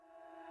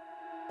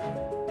A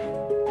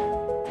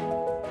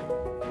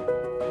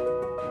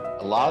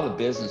lot of the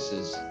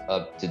businesses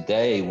of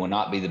today will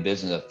not be the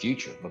business of the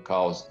future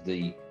because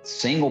the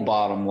single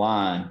bottom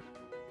line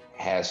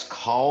has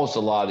caused a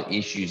lot of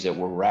issues that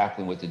we're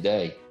grappling with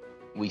today.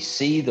 We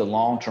see the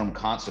long-term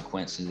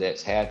consequences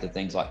that's had to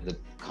things like the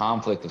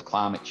conflict of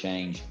climate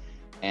change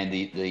and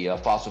the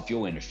fossil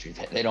fuel industry.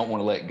 They don't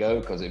want to let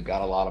go because they've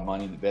got a lot of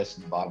money invested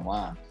in the bottom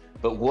line.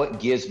 But what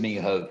gives me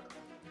hope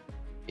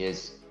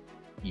is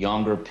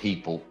younger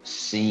people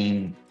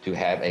seem to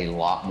have a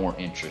lot more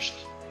interest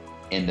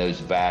in those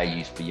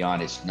values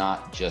beyond. It's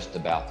not just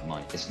about the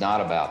money. It's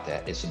not about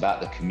that. It's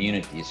about the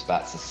community. It's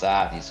about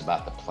society. It's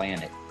about the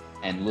planet,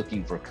 and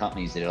looking for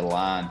companies that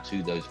align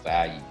to those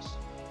values.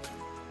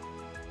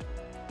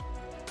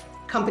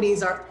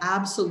 Companies are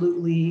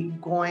absolutely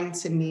going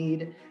to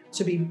need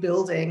to be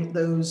building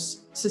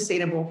those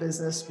sustainable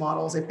business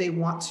models if they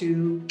want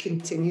to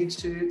continue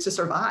to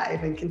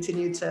survive and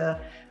continue to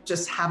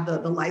just have the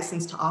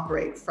license to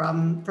operate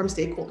from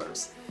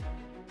stakeholders.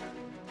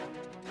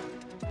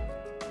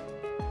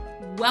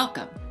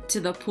 Welcome to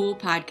the Pool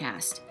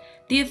Podcast,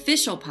 the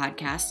official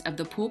podcast of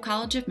the Pool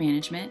College of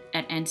Management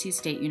at NC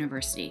State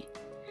University.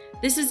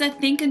 This is a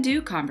think and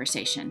do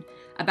conversation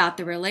about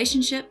the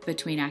relationship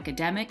between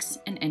academics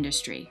and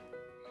industry.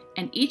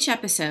 In each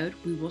episode,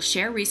 we will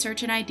share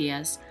research and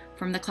ideas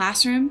from the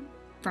classroom,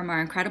 from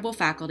our incredible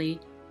faculty,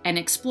 and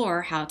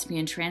explore how it's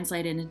being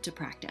translated into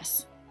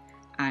practice.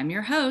 I'm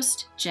your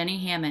host, Jenny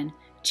Hammond,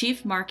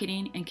 Chief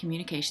Marketing and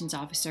Communications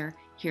Officer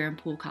here in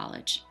Pool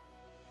College.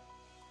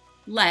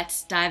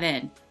 Let's dive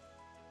in.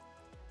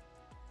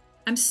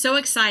 I'm so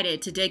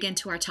excited to dig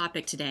into our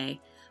topic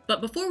today,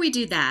 but before we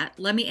do that,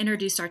 let me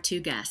introduce our two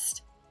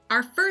guests.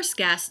 Our first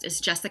guest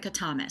is Jessica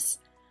Thomas,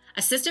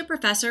 Assistant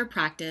Professor of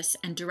Practice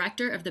and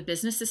Director of the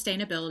Business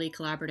Sustainability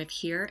Collaborative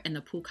here in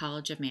the Pool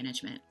College of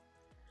Management.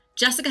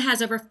 Jessica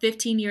has over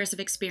 15 years of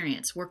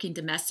experience working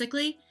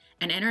domestically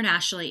and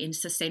internationally in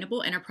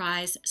sustainable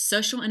enterprise,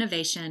 social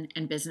innovation,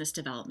 and business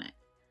development.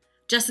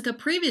 Jessica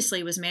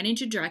previously was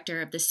Managing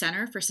Director of the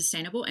Center for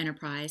Sustainable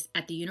Enterprise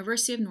at the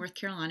University of North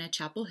Carolina,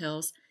 Chapel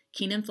Hill's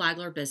Keenan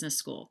Flagler Business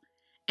School,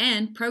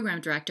 and Program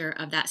Director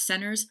of that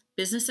center's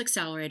Business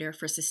Accelerator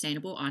for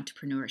Sustainable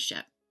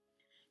Entrepreneurship.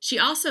 She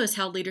also has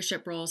held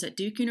leadership roles at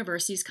Duke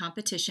University's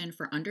Competition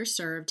for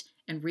Underserved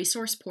and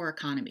Resource-Poor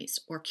Economies,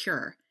 or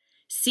CURE,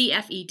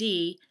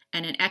 CFED,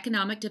 and an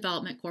Economic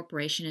Development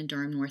Corporation in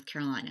Durham, North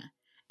Carolina,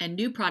 and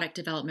new product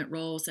development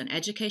roles in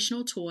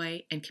educational,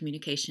 toy, and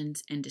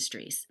communications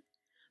industries.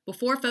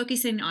 Before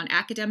focusing on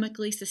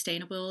academically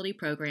sustainability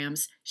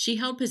programs, she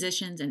held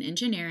positions in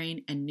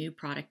engineering and new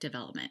product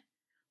development.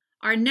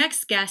 Our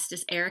next guest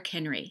is Eric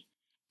Henry.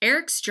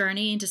 Eric's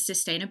journey into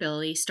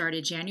sustainability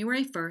started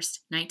January 1st,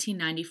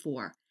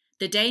 1994,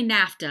 the day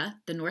NAFTA,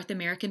 the North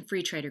American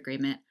Free Trade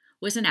Agreement,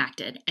 was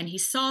enacted, and he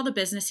saw the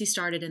business he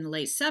started in the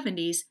late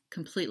 70s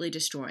completely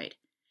destroyed.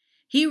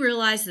 He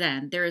realized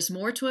then there is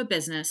more to a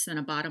business than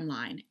a bottom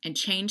line, and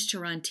changed to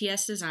run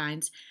TS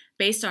Designs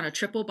based on a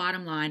triple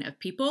bottom line of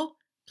people,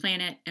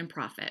 planet, and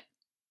profit.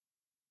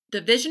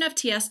 The vision of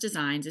TS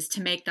Designs is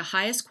to make the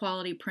highest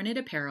quality printed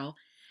apparel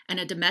and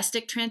a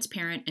domestic,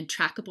 transparent, and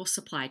trackable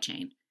supply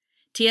chain.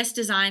 TS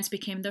Designs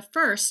became the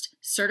first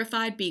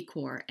certified B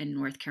Corp in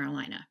North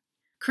Carolina.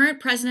 Current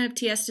president of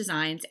TS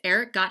Designs,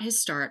 Eric got his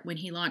start when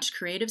he launched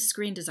Creative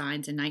Screen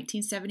Designs in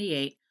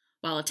 1978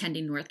 while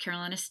attending North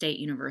Carolina State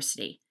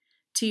University.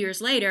 2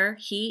 years later,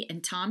 he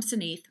and Tom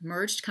Seneath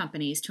merged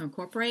companies to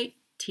incorporate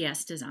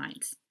TS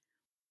Designs.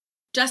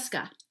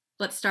 Jessica,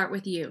 let's start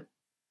with you.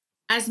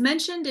 As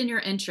mentioned in your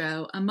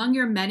intro, among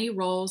your many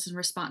roles and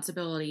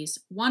responsibilities,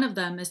 one of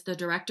them is the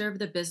Director of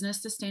the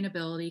Business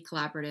Sustainability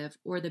Collaborative,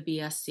 or the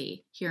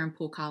BSC, here in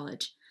Pool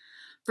College.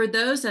 For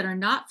those that are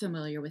not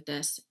familiar with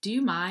this, do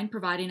you mind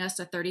providing us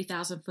a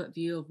 30,000-foot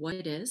view of what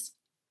it is?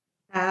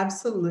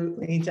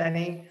 Absolutely,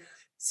 Jenny.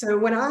 So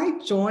when I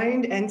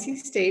joined NC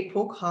State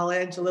Pool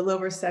College a little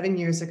over 7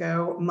 years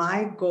ago,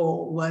 my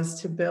goal was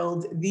to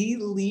build the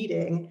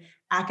leading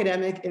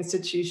academic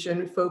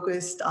institution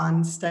focused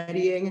on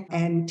studying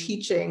and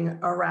teaching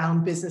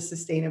around business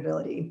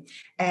sustainability.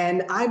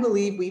 And I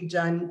believe we've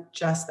done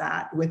just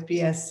that with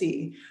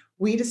BSC.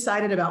 We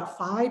decided about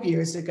 5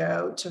 years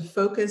ago to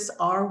focus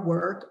our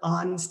work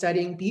on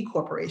studying B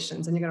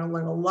corporations. And you're going to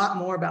learn a lot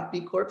more about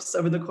B Corps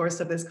over the course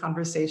of this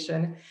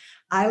conversation.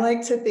 I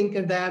like to think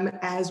of them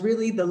as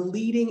really the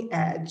leading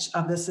edge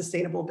of the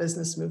sustainable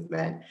business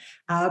movement,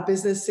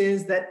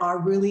 businesses that are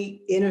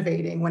really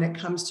innovating when it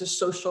comes to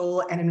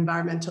social and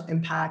environmental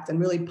impact and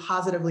really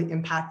positively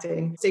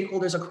impacting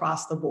stakeholders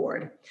across the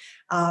board.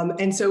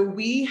 And so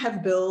we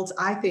have built,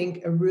 I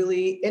think, a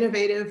really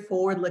innovative,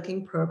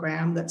 forward-looking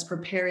program that's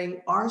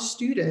preparing our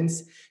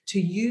students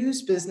to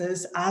use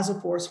business as a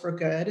force for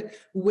good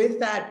with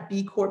that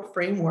B Corp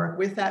framework,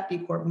 with that B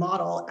Corp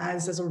model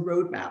as a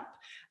roadmap.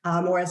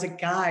 Or as a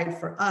guide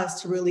for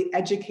us to really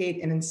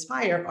educate and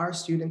inspire our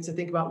students to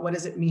think about what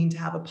does it mean to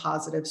have a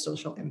positive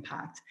social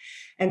impact.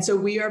 And so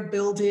we are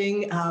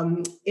building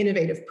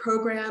innovative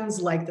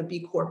programs like the B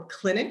Corp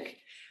Clinic,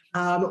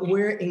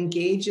 We're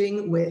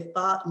engaging with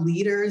thought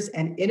leaders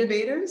and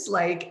innovators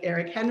like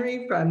Eric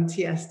Henry from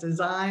TS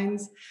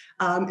Designs.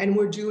 And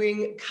we're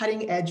doing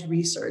cutting edge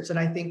research that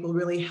I think will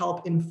really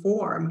help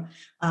inform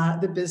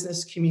the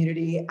business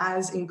community,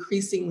 as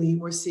increasingly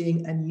we're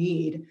seeing a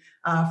need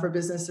for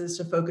businesses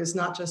to focus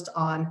not just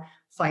on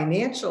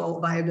financial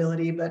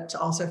viability, but to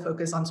also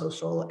focus on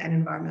social and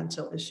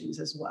environmental issues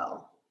as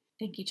well.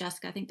 Thank you,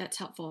 Jessica. I think that's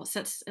helpful.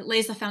 It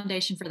lays the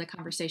foundation for the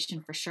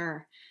conversation for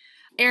sure.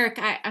 Eric,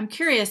 I'm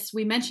curious,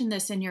 we mentioned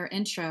this in your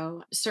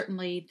intro.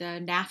 Certainly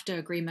the NAFTA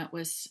agreement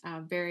was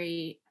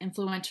very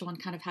influential in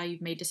kind of how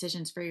you've made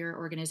decisions for your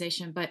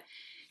organization. But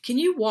can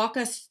you walk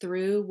us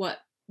through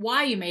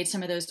why you made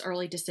some of those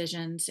early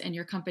decisions in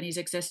your company's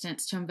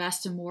existence to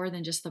invest in more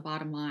than just the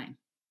bottom line?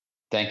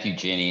 Thank you,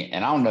 Jenny.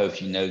 And I don't know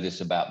if you know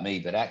this about me,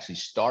 but I actually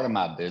started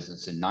my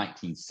business in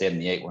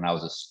 1978 when I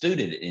was a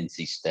student at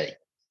NC State.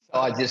 So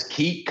I just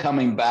keep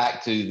coming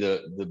back to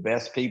the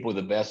best people,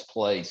 the best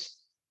place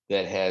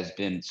that has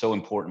been so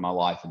important in my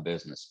life and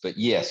business. But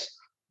yes,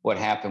 what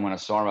happened when I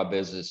started my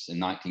business in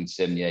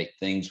 1978,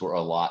 things were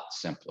a lot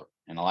simpler.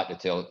 And I like to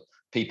tell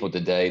people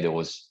today, there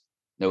was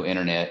no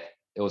internet,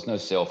 there was no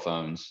cell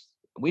phones.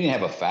 We didn't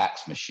have a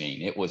fax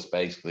machine. It was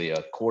basically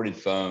a corded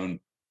phone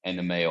and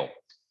the mail.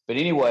 But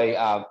anyway,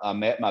 I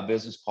met my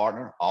business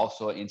partner,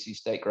 also an NC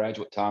State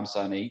graduate, Tom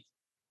Sainee,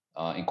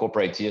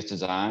 incorporated TS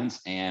Designs.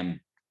 And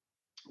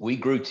we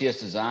grew TS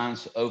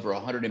Designs to over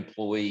 100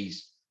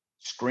 employees,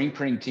 screen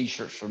printing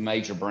t-shirts for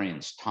major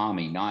brands,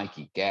 Tommy,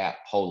 Nike, Gap,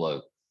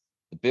 Polo.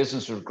 The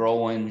business was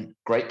growing,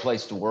 great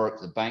place to work.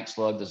 The banks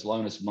loved us,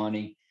 loaned us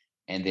money.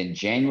 And then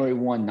January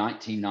 1,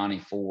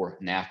 1994,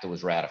 NAFTA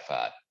was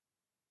ratified.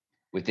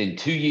 Within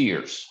 2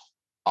 years,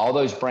 all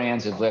those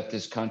brands have left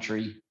this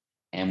country,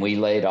 and we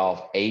laid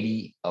off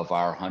 80 of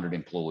our 100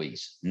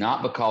 employees,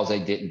 not because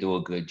they didn't do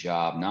a good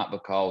job, not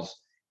because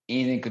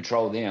anything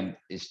controlled them.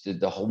 It's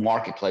the whole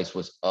marketplace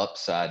was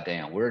upside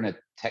down. We're in a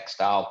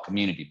textile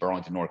community,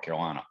 Burlington, North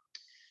Carolina.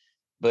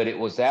 But it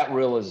was that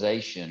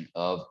realization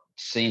of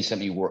seeing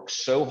something you worked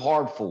so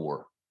hard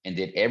for and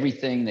did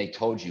everything they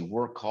told you,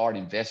 work hard,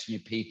 invest in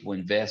your people,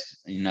 invest,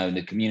 in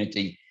the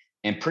community,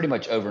 and pretty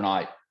much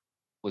overnight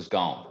was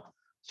gone.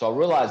 So I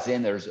realized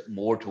then there's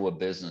more to a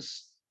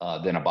business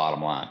than a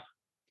bottom line.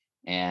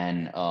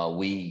 And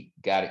we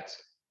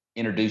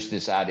introduced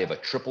this idea of a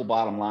triple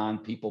bottom line,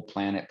 people,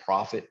 planet,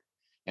 profit.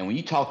 And when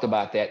you talked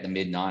about that in the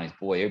mid 90s,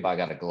 boy, everybody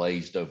got a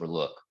glazed over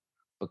look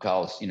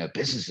because,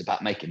 business is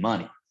about making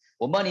money.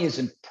 Well, money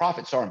and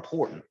profits are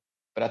important,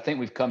 but I think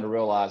we've come to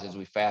realize as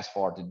we fast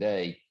forward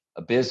today,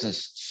 a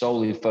business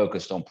solely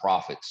focused on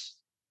profits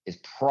is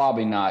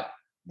probably not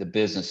the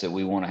business that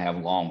we want to have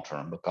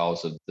long-term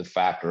because of the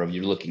factor of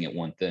you're looking at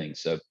one thing.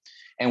 So,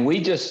 and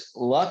we just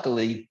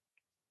luckily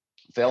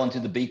fell into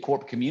the B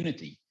Corp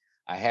community.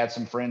 I had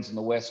some friends in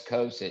the West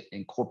Coast that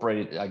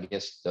incorporated, I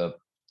guess, the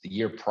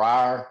year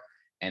prior,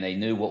 and they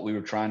knew what we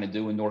were trying to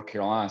do in North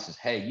Carolina. Says,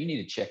 hey, you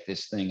need to check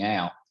this thing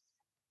out.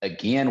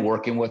 Again,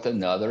 working with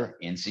another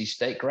NC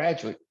State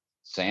graduate,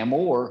 Sam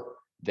Moore,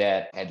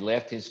 that had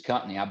left his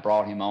company. I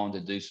brought him on to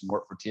do some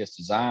work for TS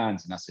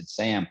Designs. And I said,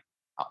 Sam,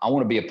 I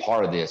want to be a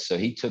part of this. So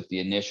he took the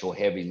initial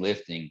heavy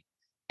lifting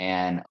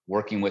and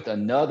working with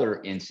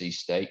another NC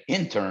State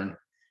intern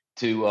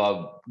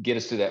to get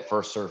us to that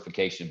first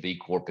certification of B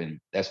Corp. And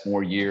that's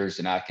more years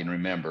than I can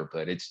remember,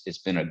 but it's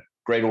been a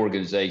great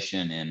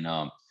organization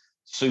and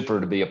super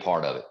to be a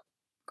part of it.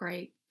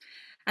 Great.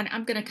 And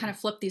I'm going to kind of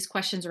flip these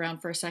questions around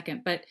for a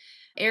second, but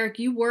Eric,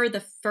 you were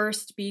the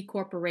first B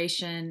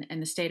Corporation in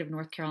the state of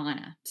North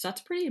Carolina. So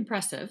that's pretty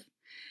impressive.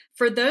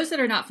 For those that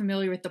are not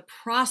familiar with the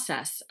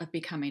process of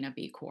becoming a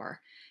B Corp,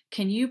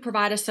 can you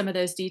provide us some of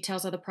those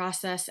details of the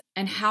process?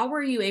 And how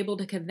were you able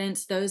to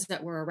convince those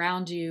that were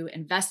around you,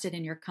 invested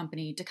in your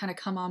company, to kind of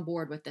come on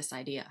board with this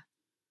idea?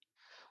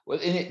 Well,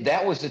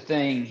 that was the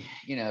thing,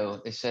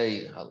 they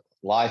say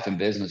life and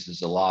business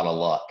is a lot of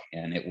luck.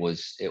 And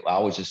I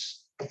was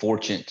just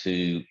fortunate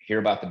to hear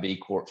about the B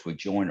Corps. We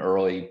joined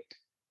early.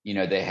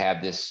 They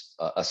have this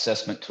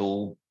assessment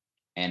tool,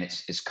 and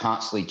it's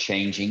constantly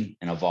changing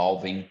and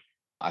evolving.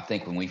 I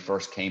think when we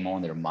first came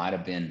on, there might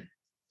have been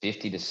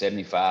 50 to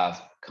 75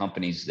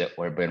 companies that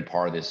were been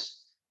part of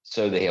this.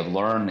 So they have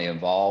learned, they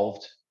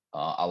evolved.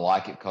 I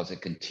like it because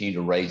it continued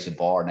to raise the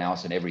bar. Now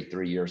it's an every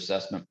 3-year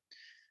assessment.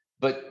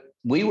 But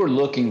we were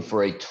looking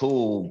for a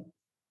tool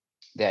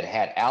that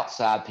had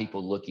outside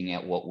people looking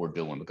at what we're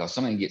doing, because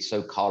somebody gets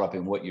so caught up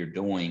in what you're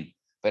doing,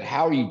 but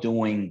how are you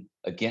doing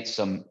against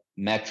some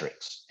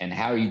metrics, and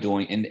how are you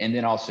doing? And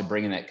then also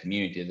bringing that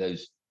community of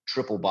those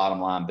triple bottom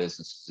line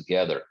businesses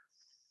together.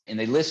 And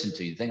they listen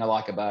to you. The thing I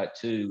like about it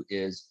too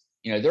is,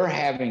 they're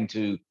having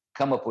to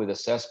come up with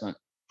assessment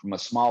from a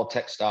small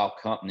textile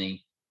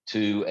company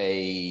to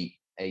a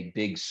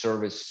big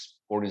service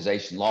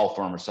organization, law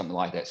firm or something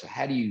like that. So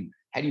how do you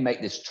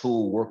make this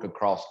tool work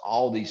across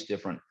all these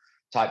different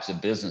types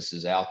of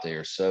businesses out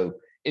there? So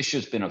it's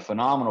just been a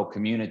phenomenal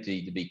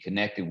community to be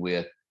connected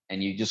with,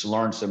 and you just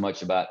learn so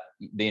much about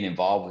being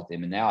involved with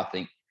them. And now I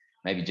think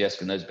maybe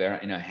Jessica knows better,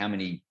 how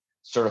many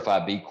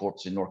certified B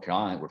Corps in North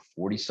Carolina. We're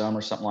 40 some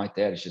or something like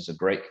that. It's just a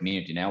great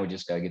community. Now we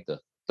just got to get the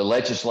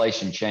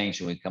legislation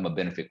changed and we become a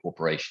benefit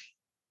corporation.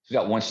 We've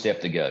got one step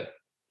to go.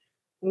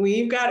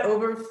 We've got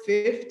over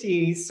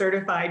 50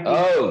 certified.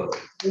 Oh,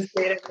 in the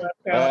state of North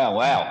Carolina.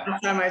 Wow.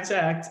 Last time I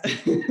checked.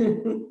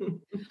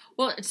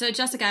 Well, so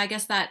Jessica, I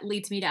guess that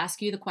leads me to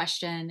ask you the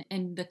question.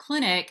 In the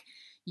clinic,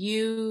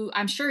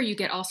 I'm sure you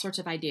get all sorts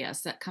of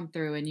ideas that come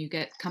through, and you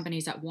get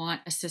companies that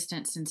want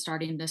assistance in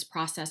starting this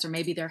process, or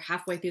maybe they're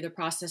halfway through the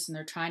process and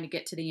they're trying to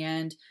get to the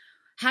end.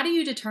 How do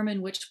you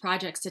determine which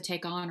projects to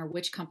take on or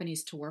which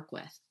companies to work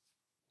with?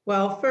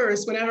 Well,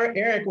 first, whenever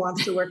Eric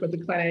wants to work with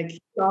the clinic,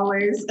 it's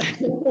always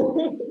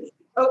an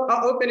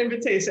open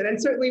invitation. And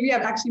certainly we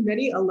have actually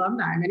many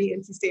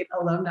NC State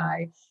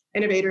alumni,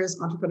 innovators,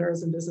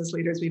 entrepreneurs, and business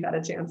leaders we've had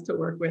a chance to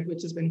work with,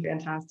 which has been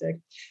fantastic.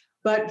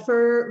 But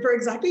for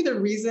exactly the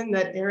reason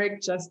that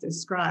Eric just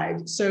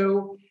described.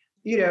 So,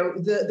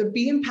 the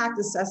B Impact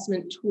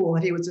assessment tool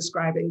that he was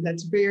describing,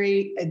 that's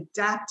very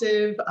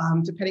adaptive,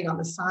 depending on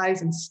the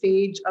size and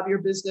stage of your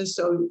business.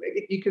 So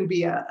you can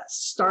be a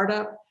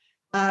startup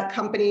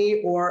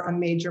company or a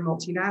major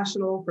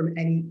multinational from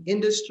any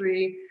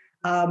industry,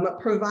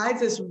 provides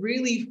this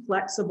really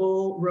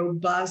flexible,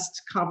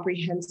 robust,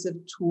 comprehensive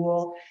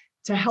tool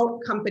to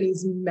help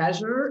companies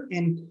measure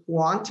and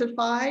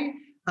quantify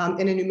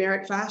in a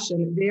numeric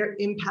fashion their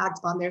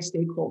impact on their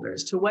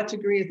stakeholders. To what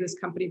degree is this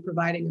company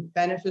providing a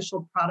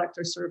beneficial product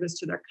or service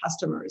to their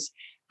customers?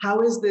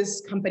 How is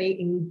this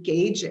company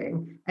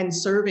engaging and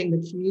serving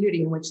the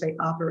community in which they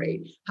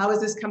operate? How is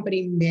this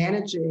company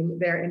managing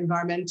their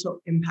environmental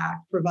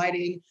impact,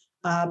 providing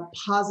a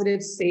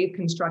positive, safe,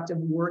 constructive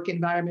work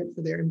environment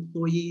for their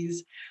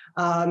employees,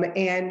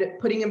 and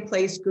putting in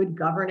place good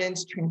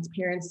governance,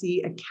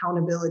 transparency,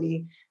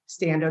 accountability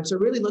standards? So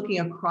really looking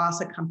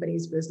across a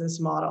company's business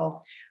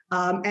model.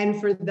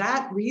 And for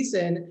that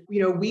reason,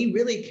 we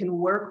really can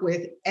work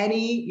with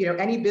any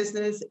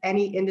business,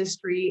 any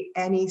industry,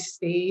 any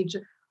stage.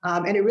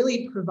 And it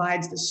really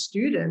provides the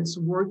students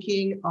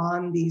working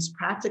on these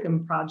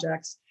practicum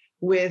projects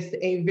with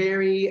a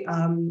very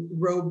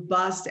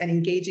robust and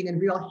engaging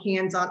and real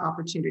hands-on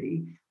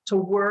opportunity to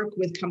work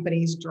with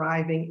companies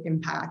driving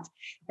impact.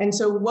 And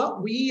so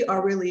what we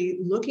are really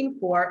looking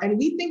for, and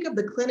we think of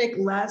the clinic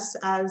less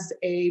as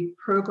a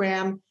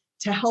program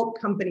to help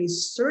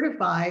companies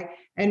certify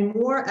and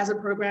more as a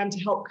program to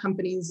help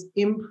companies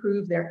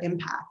improve their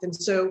impact. And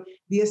so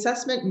the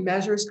assessment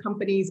measures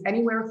companies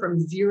anywhere from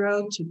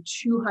 0 to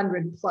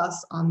 200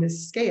 plus on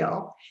this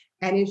scale.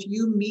 And if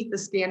you meet the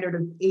standard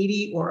of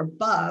 80 or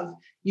above,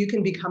 you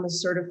can become a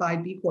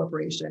certified B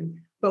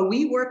Corporation. But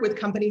we work with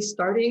companies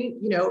starting,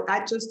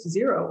 at just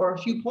 0 or a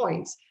few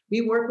points.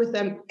 We work with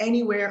them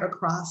anywhere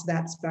across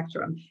that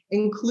spectrum,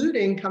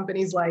 including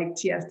companies like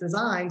TS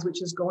Designs,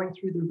 which is going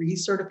through the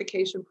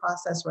recertification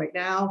process right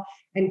now,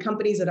 and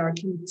companies that are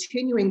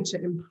continuing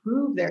to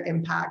improve their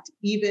impact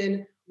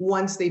even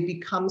once they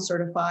become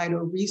certified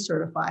or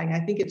recertifying.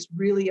 I think it's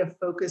really a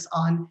focus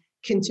on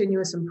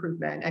continuous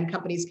improvement and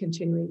companies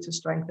continuing to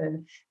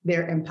strengthen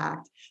their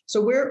impact. So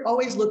we're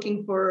always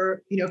looking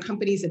for,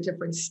 companies at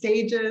different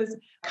stages,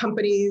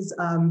 companies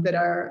that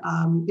are,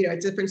 at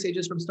different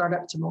stages from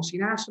startup to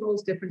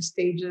multinationals, different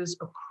stages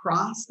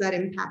across that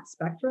impact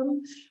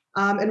spectrum,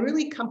 and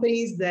really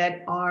companies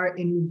that are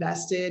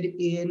invested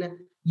in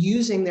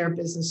using their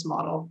business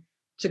model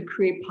to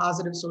create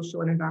positive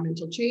social and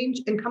environmental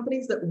change, and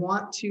companies that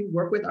want to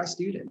work with our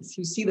students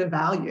who see the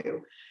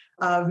value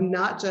of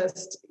not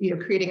just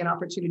creating an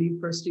opportunity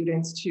for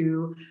students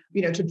to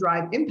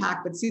drive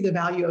impact, but see the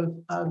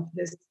value of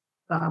this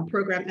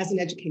program as an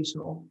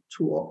educational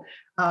tool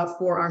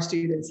for our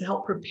students to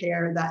help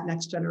prepare that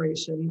next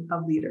generation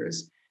of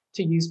leaders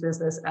to use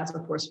business as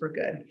a force for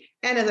good.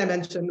 And as I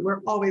mentioned,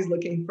 we're always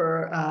looking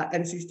for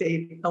NC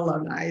State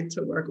alumni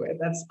to work with.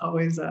 That's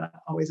always a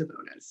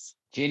bonus.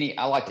 Jenny,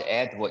 I like to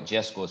add to what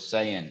Jessica was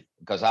saying,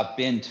 because I've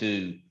been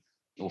to.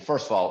 Well,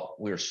 first of all,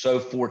 we're so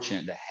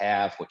fortunate to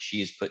have what she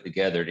has put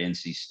together at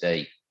NC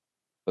State,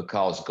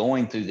 because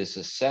going through this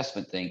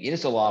assessment thing, it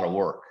is a lot of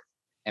work.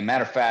 And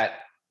matter of fact,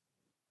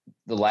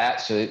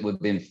 so it would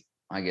have been,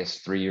 I guess,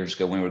 3 years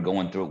ago when we were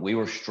going through it, we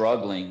were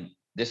struggling.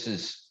 This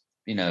is,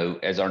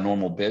 as our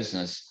normal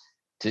business,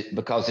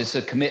 because it's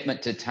a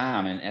commitment to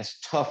time, and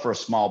it's tough for a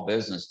small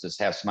business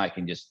to have somebody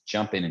can just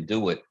jump in and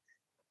do it.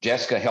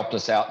 Jessica helped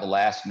us out the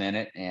last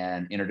minute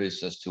and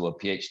introduced us to a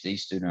PhD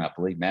student, I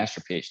believe,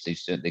 master PhD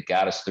student, that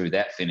got us through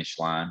that finish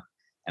line.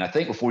 And I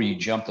think before you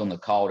jumped on the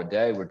call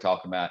today, we're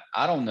talking about,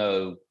 I don't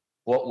know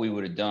what we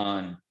would have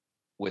done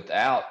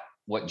without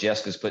what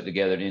Jessica's put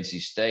together at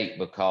NC State,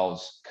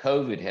 because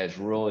COVID has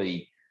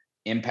really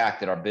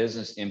impacted our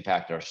business,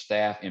 impacted our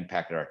staff,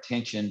 impacted our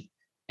attention.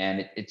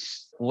 And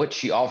it's what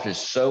she offers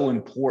is so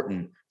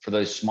important for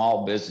those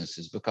small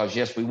businesses, because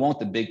yes, we want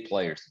the big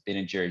players, the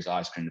Ben & Jerry's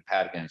ice cream, the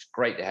Patagonia, it's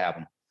great to have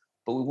them,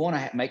 but we want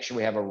to make sure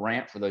we have a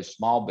ramp for those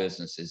small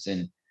businesses.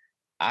 And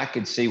I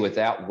could see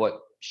without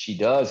what she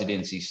does at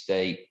NC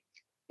State,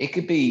 it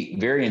could be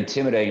very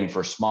intimidating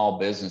for small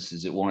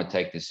businesses that want to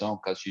take this on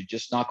because you're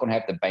just not going to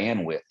have the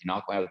bandwidth. You're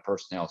not going to have the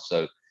personnel.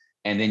 So,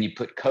 and then you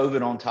put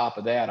COVID on top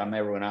of that. I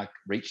remember when I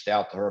reached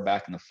out to her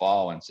back in the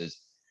fall and says,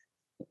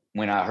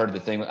 when I heard the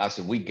thing, I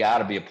said, we got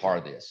to be a part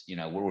of this. You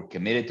know, we're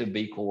committed to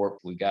B Corp.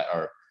 We got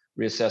our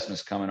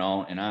reassessments coming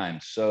on. And I am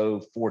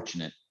so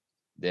fortunate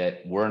that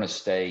we're in a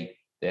state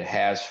that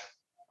has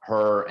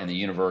her and the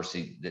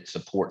university that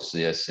supports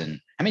this. And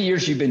how many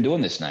years you've been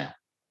doing this now?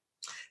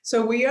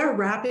 So we are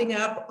wrapping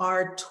up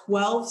our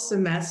 12th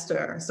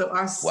semester. So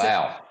our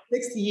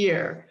sixth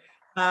year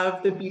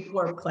of the B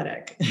Corp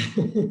Clinic.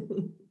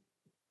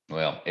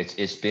 Well,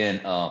 it's been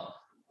a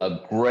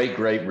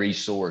great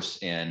resource.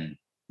 And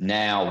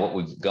now what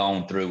we've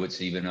gone through,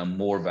 it's even a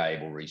more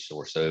valuable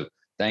resource. So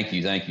thank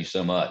you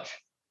so much.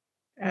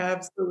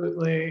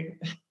 Absolutely.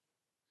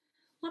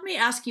 Let me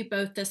ask you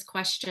both this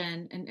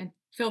question, and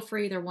feel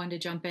free either one to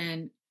jump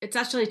in. It's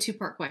actually a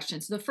two-part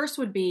question. So the first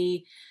would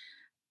be,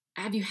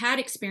 have you had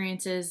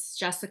experiences,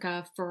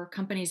 Jessica, for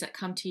companies that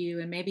come to you,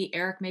 and maybe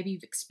Eric, maybe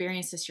you've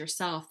experienced this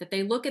yourself, that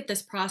they look at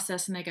this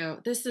process and they go,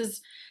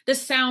 this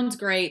sounds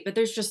great, but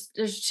there's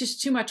just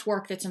too much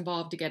work that's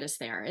involved to get us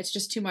there. It's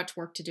just too much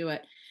work to do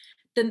it.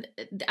 Then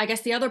I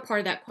guess the other part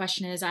of that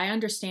question is, I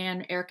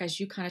understand, Eric, as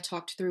you kind of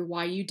talked through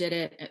why you did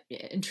it,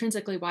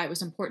 intrinsically why it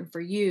was important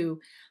for you,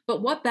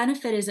 but what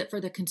benefit is it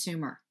for the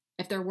consumer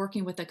if they're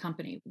working with a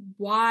company?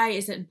 Why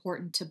is it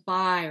important to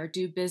buy or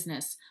do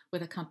business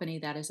with a company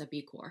that is a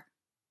B Corp?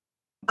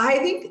 I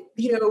think,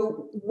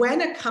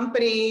 when a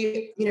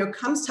company,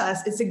 comes to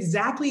us, it's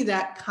exactly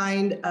that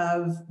kind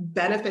of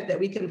benefit that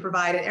we can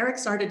provide. And Eric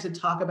started to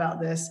talk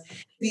about this.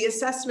 The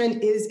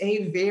assessment is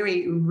a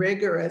very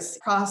rigorous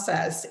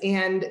process.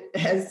 And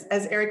as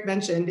Eric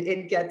mentioned,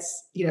 it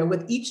gets,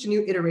 with each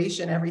new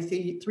iteration every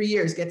 3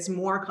 years, gets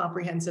more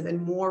comprehensive and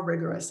more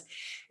rigorous.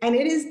 And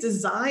it is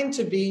designed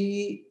to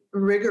be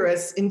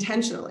rigorous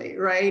intentionally,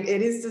 right?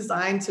 It is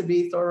designed to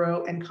be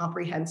thorough and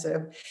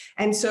comprehensive.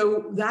 And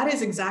so that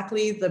is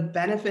exactly the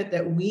benefit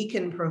that we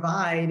can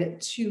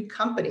provide to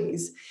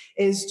companies,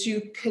 is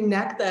to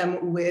connect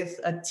them with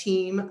a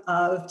team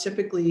of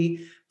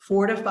typically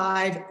 4 to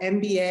 5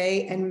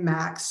 MBA and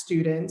Max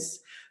students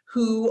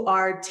who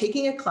are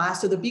taking a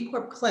class. So the B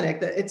Corp Clinic,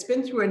 it's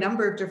been through a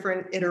number of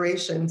different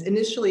iterations.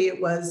 Initially,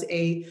 it was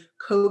a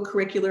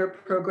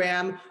co-curricular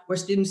program where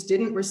students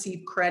didn't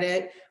receive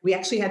credit. We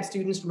actually had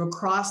students from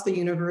across the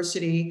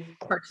university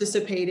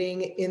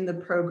participating in the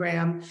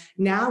program.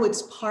 Now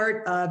it's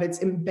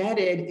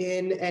embedded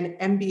in an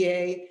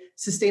MBA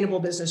Sustainable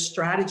Business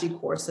Strategy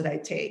course that I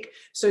take.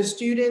 So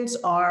students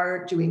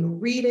are doing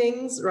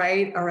readings,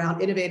 right,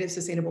 around innovative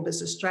sustainable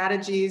business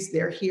strategies.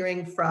 They're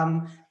hearing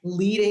from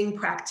leading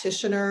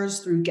practitioners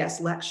through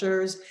guest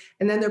lectures,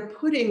 and then they're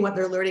putting what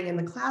they're learning in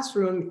the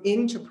classroom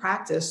into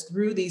practice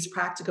through these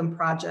practicum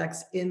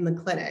projects in the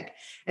clinic.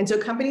 And so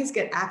companies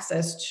get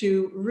access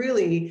to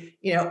really,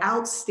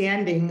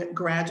 outstanding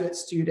graduate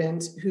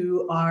students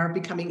who are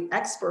becoming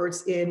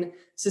experts in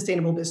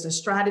sustainable business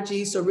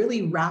strategy. So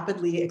really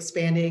rapidly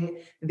expanding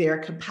their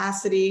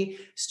capacity.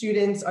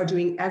 Students are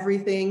doing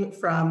everything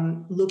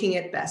from looking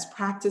at best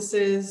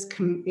practices,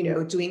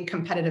 doing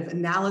competitive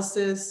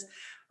analysis,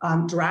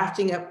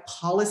 drafting up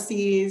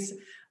policies,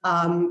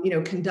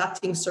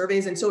 conducting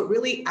surveys. And so it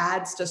really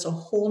adds just a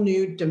whole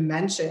new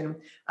dimension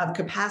of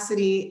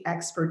capacity,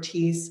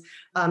 expertise,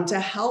 to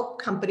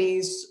help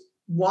companies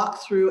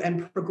walk through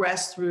and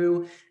progress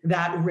through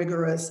that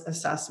rigorous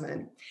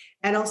assessment.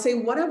 And I'll say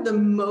one of the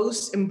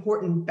most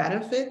important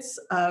benefits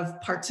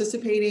of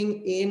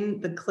participating in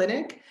the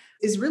clinic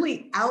is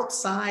really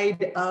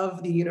outside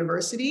of the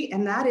university,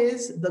 and that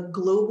is the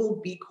global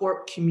B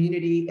Corp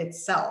community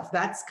itself.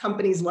 That's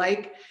companies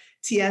like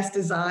TS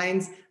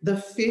Designs, the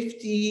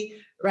 50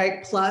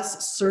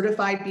 plus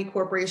certified B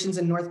corporations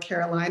in North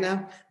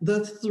Carolina,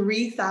 the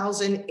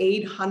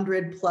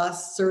 3,800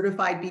 plus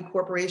certified B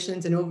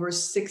corporations in over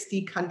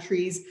 60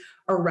 countries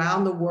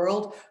around the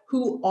world,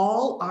 who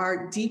all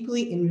are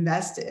deeply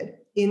invested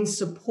in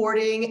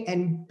supporting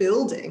and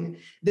building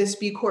this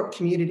B Corp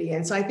community.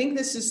 And so I think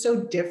this is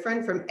so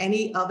different from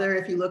any other,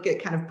 if you look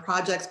at kind of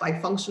projects by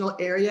functional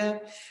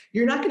area,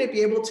 you're not going to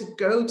be able to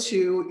go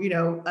to,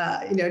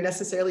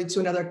 necessarily to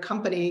another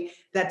company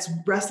that's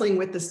wrestling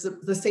with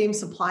the same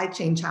supply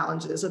chain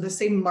challenges or the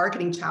same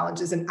marketing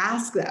challenges and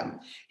ask them,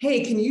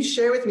 hey, can you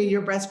share with me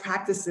your best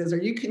practices? Or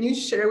can you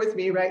share with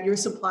me, your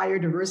supplier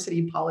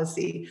diversity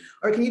policy?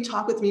 Or can you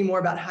talk with me more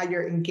about how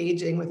you're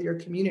engaging with your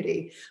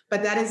community?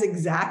 But that is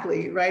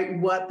exactly,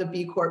 what the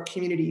B Corp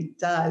community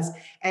does.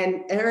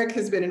 And Eric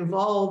has been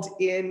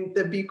involved in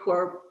the B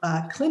Corp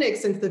clinic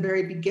since the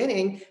very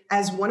beginning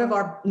as one of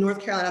our North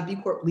Carolina B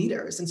Corp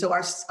leaders. And so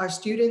our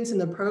students in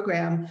the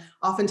program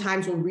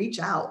oftentimes will reach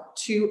out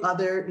to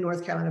other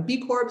North Carolina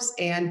B Corps,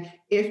 and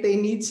if they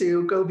need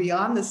to go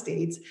beyond the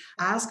states,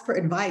 ask for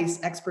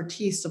advice,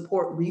 expertise,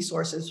 support,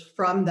 resources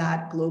from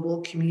that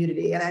global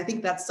community. And I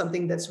think that's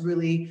something that's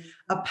really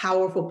a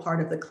powerful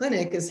part of the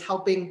clinic, is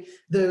helping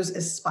those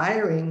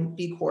aspiring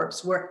B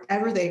Corps,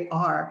 wherever they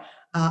are,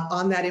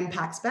 on that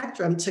impact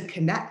spectrum to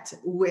connect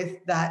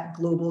with that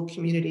global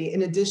community,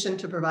 in addition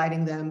to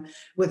providing them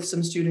with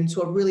some students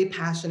who are really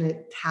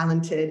passionate,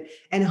 talented,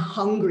 and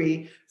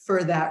hungry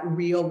for that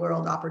real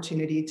world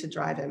opportunity to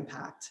drive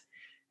impact.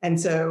 And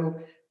so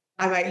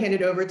I might hand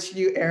it over to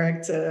you,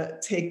 Eric, to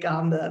take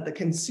on the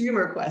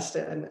consumer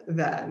question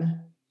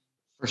then.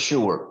 For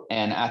sure.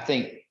 And I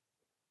think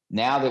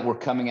now that we're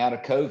coming out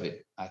of COVID,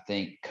 I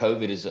think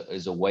COVID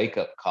is a wake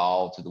up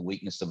call to the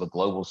weakness of a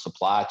global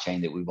supply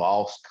chain that we've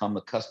all come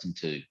accustomed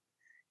to.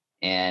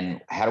 And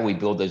how do we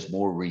build those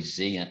more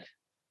resilient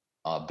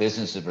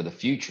businesses for the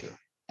future?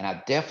 And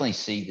I definitely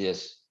see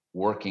this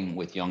working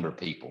with younger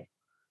people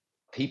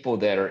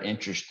that are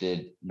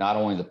interested not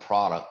only in the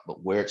product,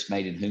 but where it's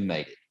made and who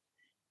made it.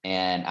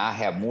 And I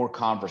have more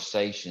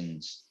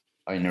conversations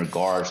in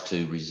regards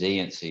to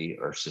resiliency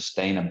or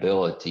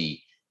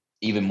sustainability,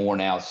 even more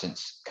now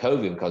since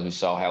COVID, because we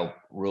saw how it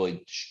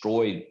really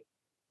destroyed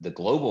the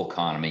global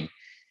economy.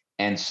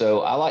 And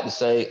so I like to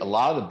say a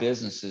lot of the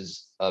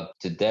businesses of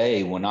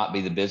today will not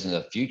be the business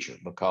of the future,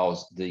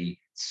 because the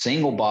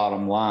single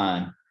bottom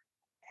line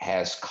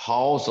has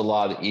caused a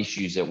lot of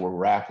issues that we're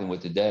grappling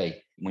with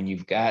today. When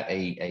you've got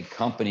a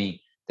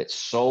company that's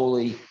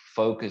solely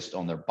focused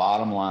on their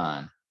bottom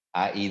line,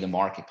 i.e. the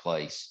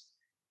marketplace,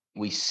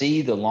 we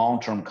see the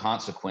long-term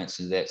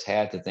consequences that's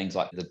had to things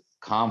like the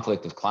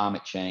conflict of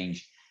climate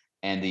change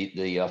and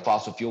the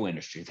fossil fuel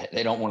industry.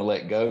 They don't want to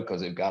let go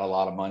because they've got a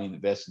lot of money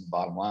invested in the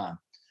bottom line.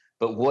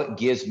 But what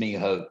gives me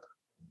hope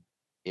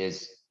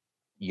is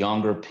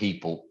younger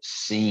people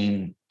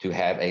seem to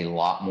have a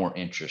lot more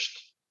interest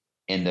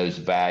in those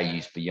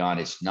values beyond.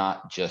 It's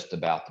not just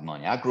about the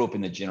money. I grew up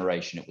in the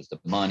generation, it was the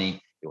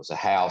money, it was a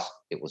house,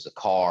 it was a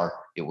car,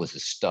 it was the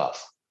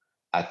stuff.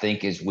 I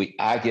think as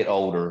I get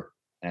older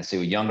and I see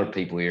with younger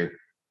people here,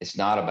 it's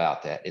not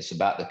about that. It's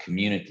about the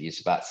community.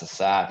 It's about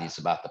society. It's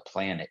about the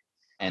planet,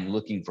 and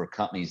looking for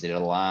companies that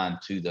align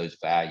to those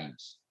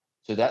values.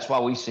 So that's why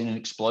we've seen an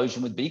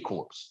explosion with B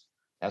Corps.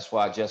 That's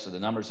why, Jessica, the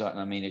numbers are,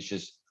 I mean, it's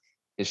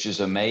just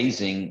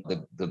amazing,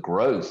 the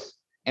growth.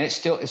 And it's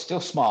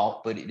still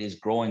small, but it is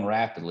growing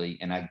rapidly.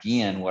 And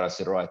again, what I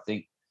said, I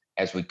think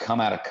as we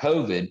come out of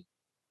COVID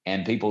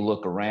and people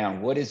look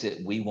around, what is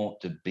it we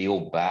want to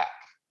build back?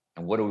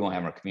 And what do we want to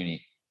have in our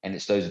community? And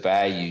it's those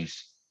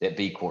values that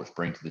B Corps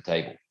bring to the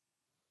table.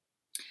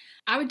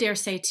 I would dare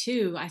say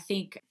too, I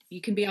think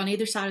you can be on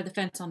either side of the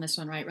fence on this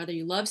one, right? Whether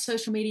you love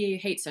social media, you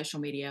hate social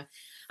media.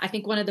 I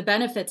think one of the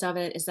benefits of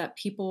it is that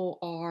people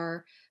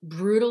are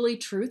brutally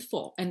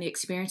truthful in the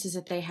experiences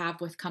that they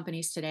have with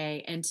companies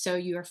today. And so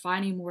you are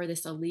finding more of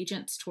this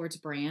allegiance towards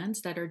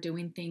brands that are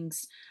doing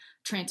things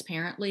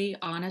transparently,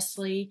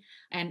 honestly.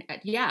 And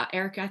yeah,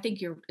 Eric, I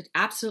think you're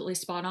absolutely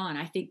spot on.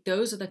 I think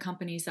those are the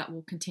companies that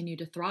will continue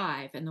to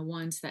thrive, and the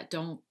ones that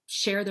don't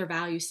share their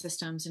value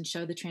systems and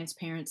show the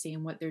transparency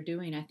in what they're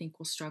doing, I think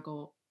will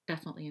struggle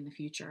definitely in the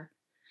future.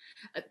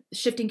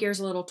 Shifting gears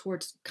a little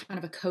towards kind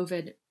of a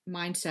COVID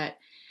mindset.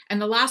 In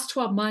the last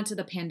 12 months of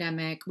the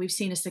pandemic, we've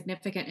seen a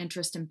significant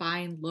interest in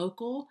buying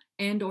local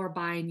and or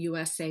buying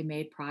USA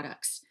made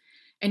products.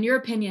 In your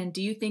opinion,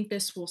 do you think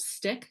this will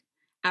stick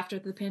after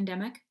the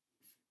pandemic?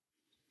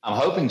 I'm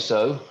hoping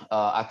so.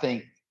 I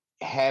think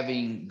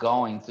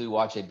going through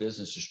watch a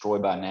business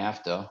destroyed by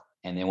NAFTA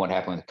and then what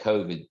happened with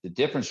COVID, the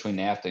difference between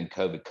NAFTA and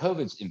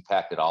COVID's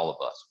impacted all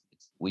of us.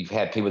 We've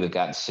had people that have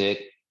gotten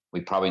sick.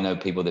 We probably know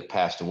people that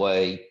passed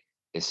away.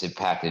 It's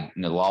impacted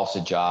the loss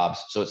of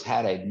jobs. So it's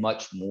had a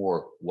much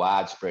more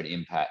widespread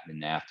impact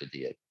than NAFTA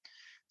did.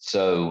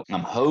 So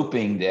I'm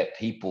hoping that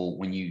people,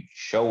 when you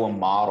show them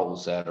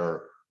models that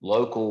are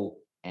local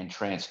and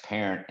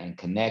transparent and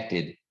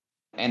connected,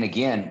 and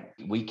again,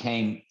 we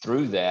came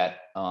through that,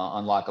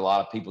 unlike a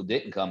lot of people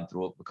didn't come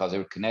through it because they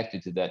were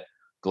connected to that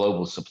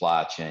global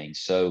supply chain.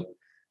 So,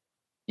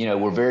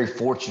 we're very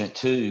fortunate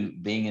too,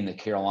 being in the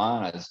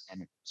Carolinas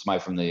and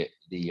somebody from the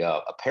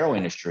apparel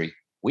industry,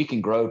 we can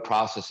grow,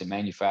 process, and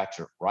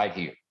manufacture right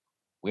here.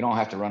 We don't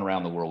have to run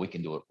around the world. We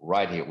can do it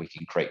right here. We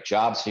can create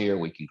jobs here.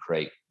 We can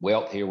create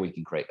wealth here. We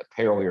can create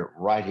apparel here,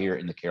 right here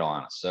in the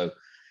Carolinas. So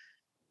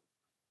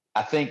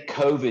I think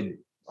COVID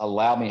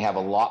allowed me to have a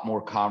lot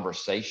more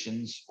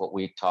conversations, what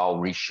we call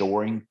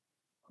reshoring,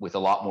 with a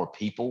lot more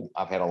people.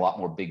 I've had a lot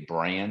more big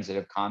brands that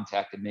have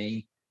contacted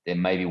me that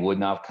maybe would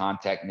not have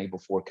contacted me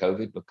before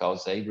COVID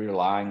because they were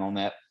relying on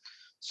that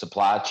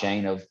supply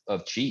chain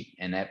of cheap,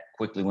 and that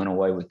quickly went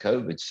away with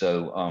COVID.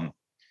 So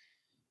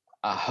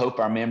I hope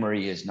our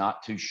memory is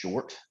not too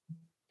short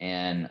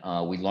and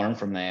we learn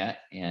from that.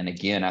 And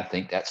again, I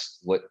think that's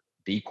what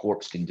B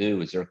Corps can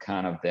do, is they're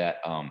kind of that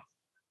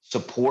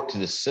support to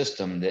the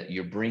system, that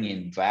you're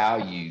bringing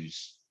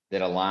values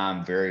that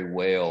align very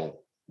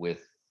well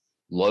with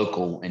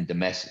local and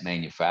domestic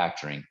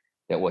manufacturing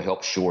that will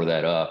help shore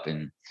that up.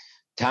 And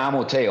time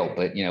will tell,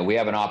 but we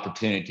have an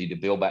opportunity to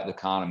build back the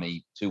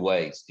economy two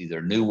ways: either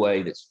a new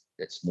way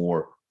that's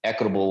more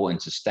equitable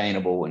and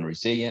sustainable and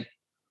resilient,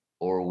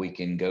 or we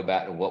can go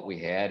back to what we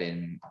had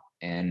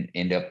and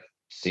end up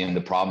seeing the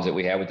problems that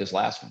we had with this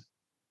last one.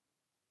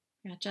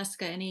 Yeah,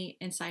 Jessica, any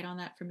insight on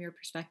that from your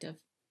perspective?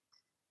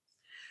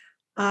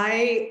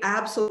 I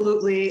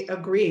absolutely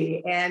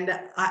agree. And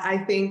I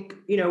think,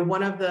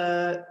 one of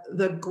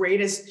the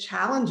greatest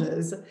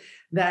challenges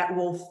that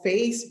will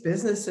face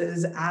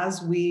businesses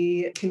as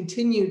we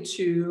continue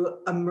to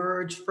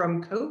emerge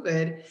from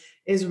COVID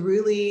is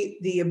really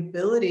the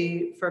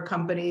ability for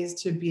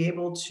companies to be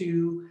able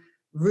to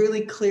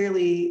really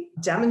clearly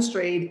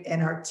demonstrate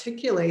and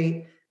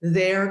articulate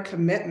their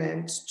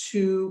commitment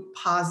to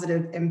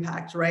positive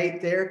impact,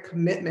 right? Their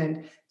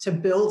commitment to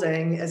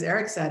building, as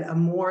Eric said, a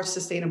more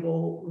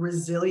sustainable,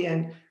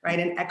 resilient, right,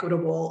 and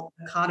equitable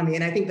economy.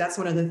 And I think that's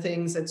one of the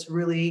things that's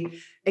really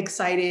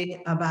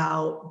exciting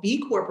about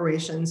B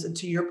corporations. And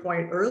to your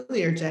point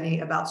earlier, Jenny,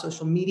 about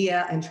social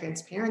media and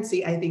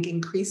transparency, I think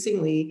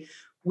increasingly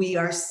we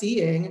are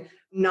seeing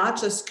not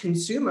just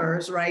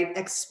consumers, right,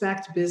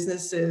 expect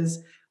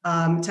businesses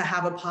to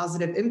have a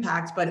positive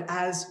impact, but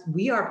as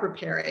we are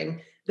preparing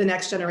the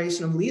next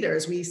generation of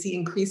leaders, we see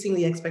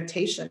increasingly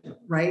expectation,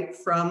 right,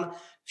 from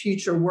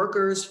future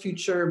workers,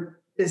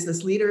 future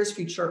business leaders,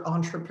 future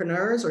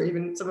entrepreneurs, or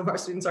even some of our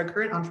students are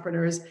current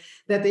entrepreneurs,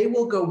 that they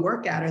will go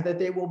work at or that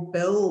they will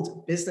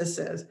build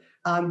businesses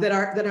that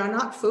are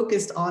not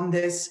focused on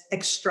this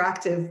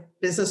extractive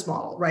business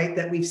model, right?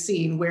 That we've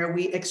seen where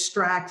we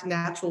extract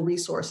natural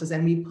resources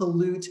and we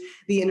pollute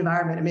the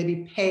environment and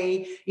maybe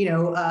pay,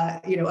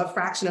 a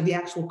fraction of the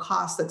actual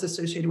cost that's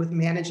associated with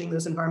managing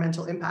those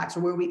environmental impacts,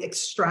 or where we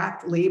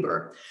extract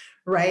labor,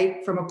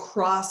 right, from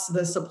across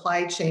the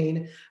supply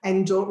chain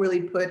and don't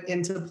really put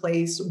into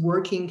place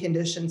working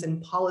conditions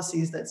and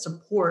policies that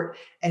support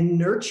and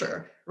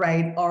nurture,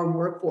 right, our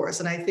workforce.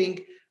 And I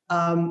think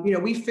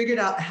we figured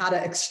out how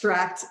to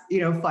extract,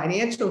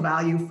 financial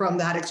value from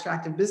that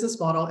extractive business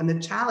model. And the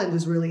challenge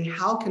is really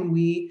how can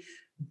we,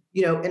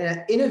 in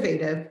an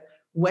innovative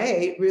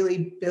way,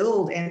 really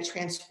build and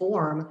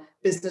transform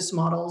business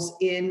models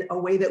in a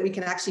way that we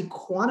can actually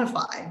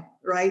quantify,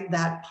 right,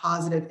 that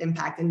positive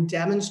impact and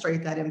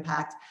demonstrate that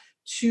impact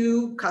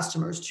to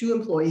customers, to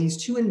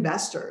employees, to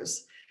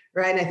investors.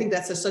 Right. And I think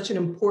that's such an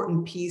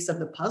important piece of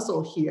the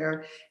puzzle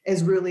here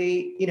is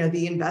really,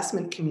 the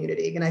investment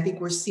community. And I think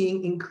we're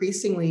seeing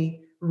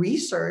increasingly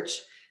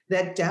research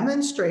that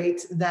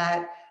demonstrates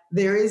that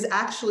there is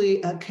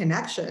actually a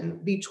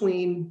connection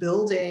between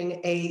building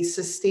a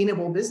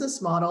sustainable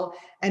business model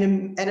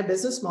and a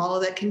business model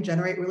that can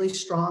generate really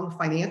strong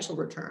financial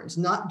returns,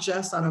 not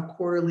just on a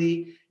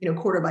quarterly,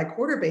 quarter by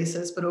quarter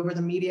basis, but over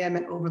the medium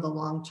and over the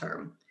long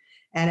term.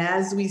 And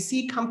as we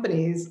see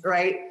companies,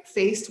 right,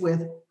 faced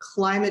with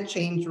climate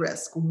change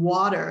risk,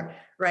 water,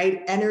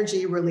 right,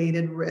 energy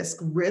related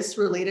risks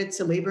related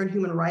to labor and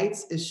human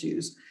rights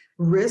issues,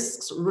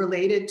 issues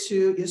related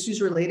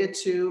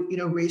to,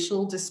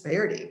 racial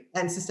disparity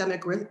and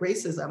systemic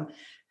racism,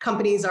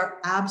 companies are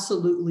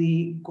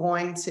absolutely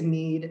going to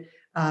need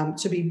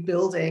to be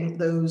building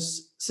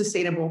those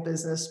sustainable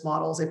business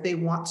models if they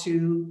want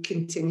to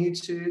continue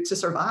to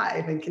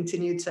survive and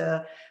continue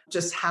to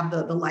just have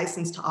the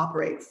license to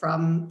operate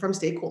from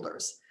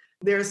stakeholders.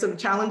 There are some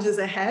challenges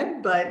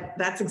ahead, but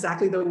that's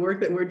exactly the work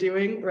that we're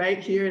doing right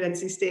here at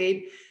NC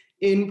State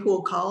in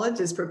Poole College,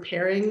 is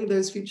preparing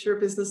those future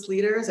business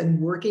leaders and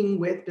working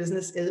with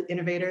business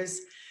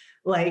innovators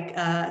like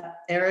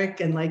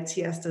Eric and like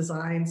TS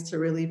Designs to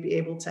really be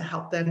able to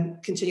help them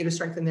continue to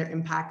strengthen their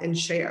impact and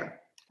share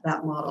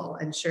that model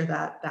and share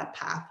that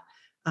path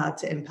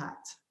to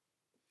impact.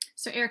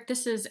 So Eric,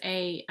 this is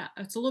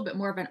it's a little bit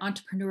more of an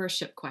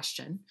entrepreneurship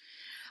question,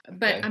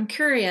 but Okay. I'm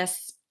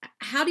curious,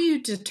 how do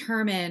you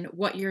determine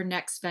what your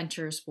next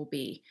ventures will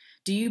be?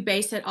 Do you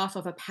base it off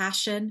of a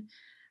passion,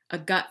 a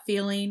gut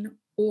feeling,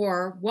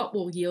 or what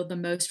will yield the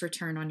most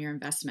return on your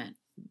investment?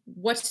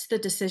 What's the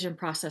decision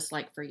process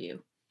like for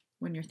you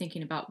when you're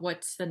thinking about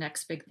what's the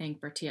next big thing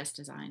for TS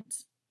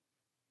Designs?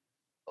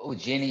 Oh,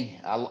 Jenny,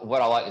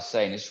 what I like to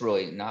say, and it's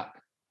really not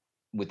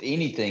with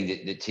anything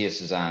that TS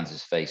Designs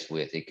is faced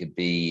with. It could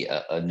be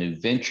a new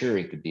venture,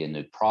 it could be a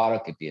new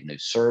product, it could be a new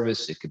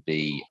service, it could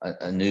be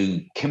a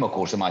new chemical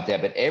or something like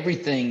that. But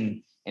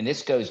everything, and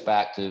this goes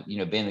back to,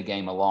 being in the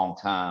game a long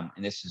time,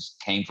 and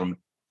came from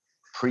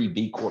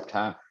pre-B Corp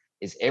time,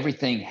 is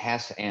everything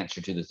has to answer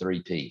to the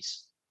 3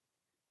 Ps.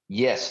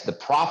 Yes, the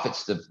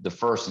profit's the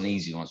first and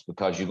easy ones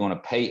because you're going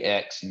to pay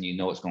X and you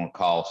know it's going to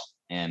cost,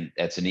 and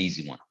that's an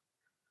easy one.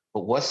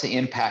 But what's the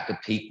impact of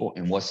people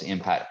and what's the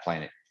impact of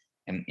planet?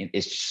 And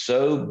it's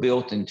so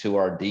built into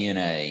our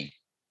DNA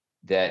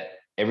that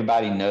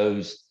everybody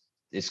knows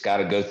it's got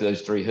to go through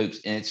those 3 hoops,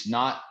 and it's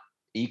not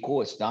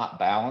equal. It's not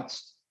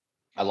balanced.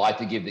 I like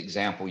to give the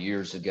example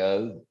years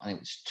ago. I think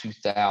it was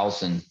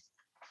 2000,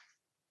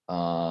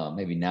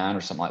 maybe 9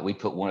 or something like. We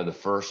put one of the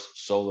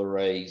first solar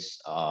arrays.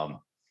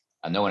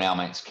 I know in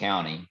Alamance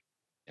County,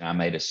 and I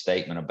made a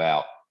statement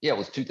about. It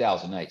was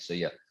 2008. So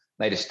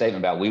made a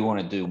statement about we want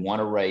to do 1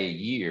 array a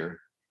year.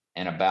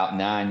 And about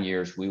 9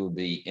 years, we will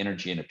be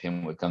energy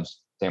independent when it comes to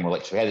thermal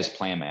electric. So we had this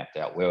plan mapped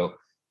out. Well,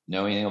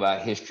 know anything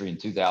about history, in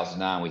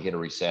 2009, we hit a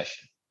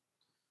recession.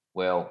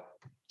 Well,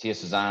 TS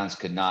Designs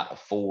could not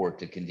afford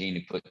to continue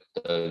to put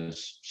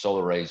those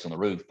solar arrays on the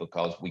roof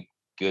because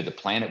the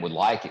planet would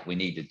like it. We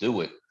need to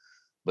do it.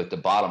 but the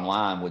bottom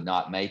line would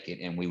not make it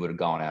and we would have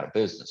gone out of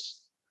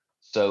business.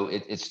 So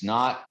it's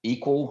not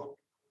equal,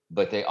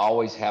 but they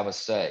always have a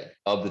say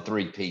of the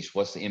three piece.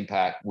 What's the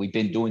impact? We've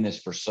been doing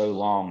this for so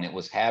long. It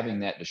was having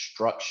that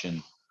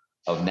destruction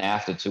of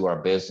NAFTA to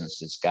our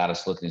business. It's got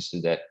us looking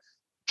through that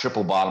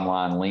triple bottom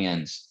line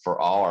lens for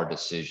all our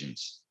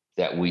decisions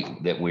that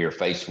we are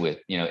faced with,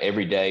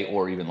 every day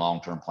or even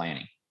long-term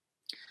planning.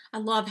 I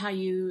love how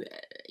you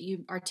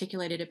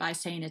articulated it by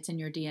saying it's in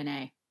your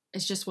DNA.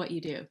 It's just what you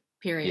do,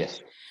 period.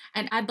 Yes.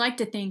 And I'd like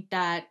to think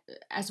that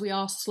as we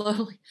all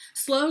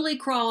slowly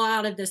crawl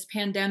out of this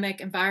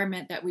pandemic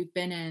environment that we've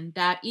been in,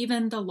 that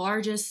even the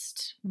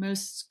largest,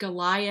 most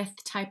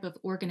Goliath type of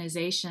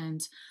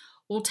organizations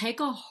will take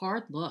a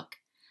hard look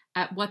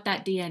at what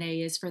that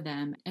DNA is for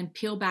them and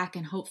peel back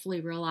and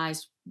hopefully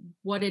realize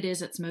what it is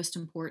that's most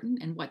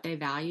important and what they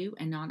value,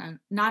 and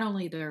not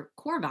only their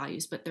core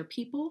values, but their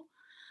people.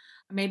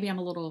 Maybe I'm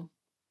a little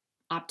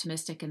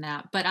optimistic in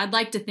that, but I'd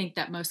like to think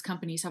that most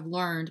companies have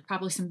learned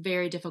probably some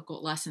very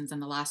difficult lessons in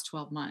the last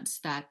 12 months,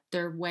 that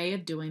their way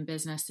of doing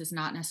business is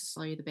not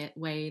necessarily the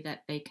way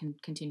that they can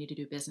continue to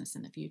do business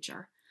in the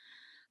future.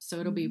 So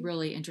it'll be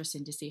really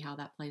interesting to see how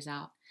that plays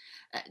out.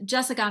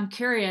 Jessica, I'm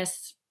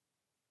curious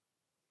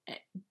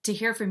to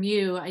hear from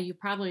you. You're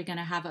probably going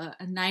to have a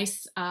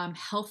nice,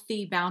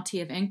 healthy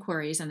bounty of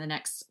inquiries in the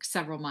next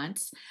several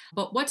months.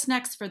 But what's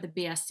next for the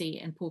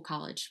BSC and Poole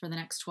College for the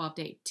next 12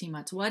 to 18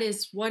 months?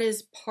 What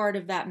is part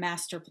of that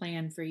master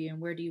plan for you,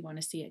 and where do you want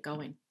to see it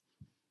going?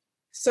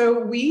 So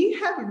we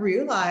have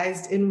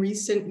realized in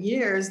recent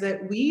years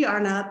that we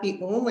are not the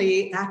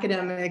only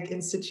academic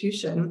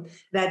institution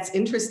that's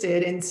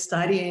interested in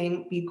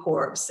studying B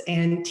Corps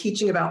and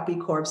teaching about B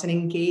Corps and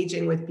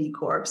engaging with B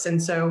Corps.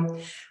 And so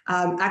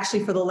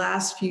actually for the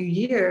last few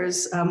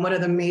years, one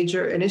of the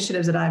major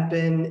initiatives that I've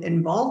been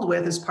involved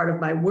with as part of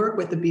my work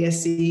with the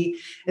BSC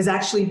is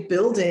actually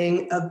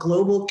building a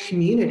global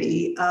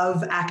community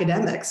of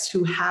academics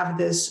who have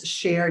this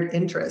shared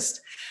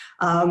interest.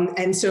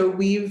 And so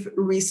we've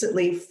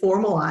recently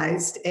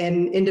formalized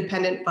an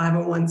independent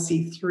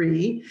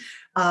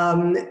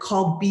 501c3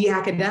 called B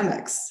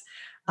Academics.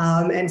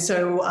 And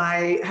so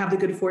I have the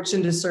good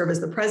fortune to serve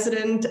as the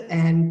president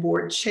and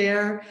board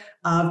chair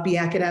of B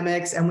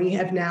Academics. And we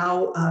have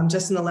now,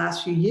 just in the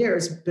last few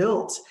years,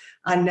 built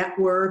a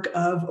network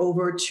of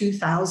over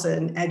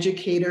 2,000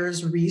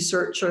 educators,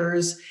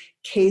 researchers,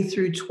 K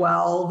through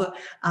 12,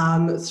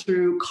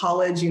 through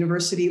college,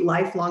 university,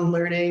 lifelong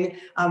learning,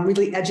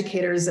 really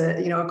educators,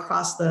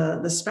 across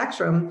the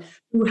spectrum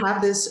who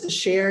have this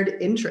shared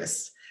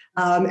interest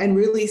and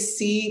really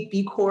see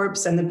B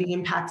Corps and the B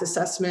Impact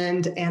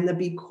Assessment and the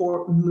B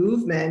Corp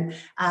movement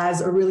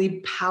as a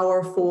really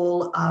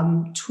powerful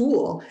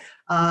tool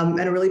and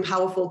a really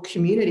powerful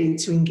community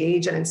to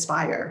engage and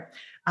inspire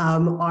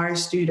our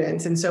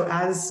students. And so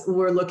as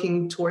we're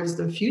looking towards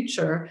the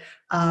future,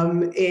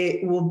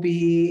 it will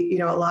be,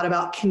 a lot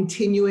about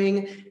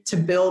continuing to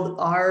build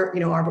our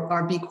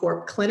B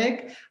Corp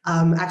clinic.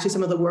 Actually,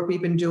 some of the work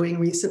we've been doing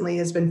recently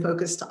has been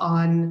focused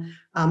on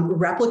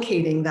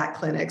replicating that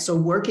clinic. So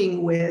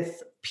working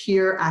with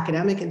peer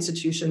academic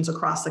institutions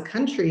across the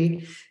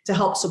country to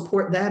help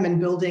support them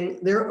in building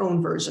their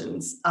own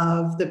versions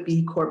of the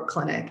B Corp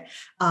clinic.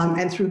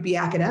 And through B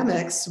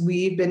Academics,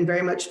 we've been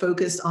very much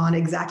focused on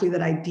exactly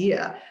that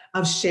idea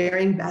of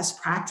sharing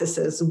best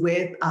practices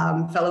with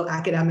fellow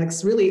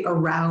academics really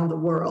around the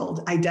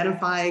world,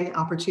 identifying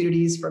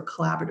opportunities for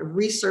collaborative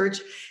research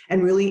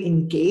and really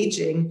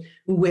engaging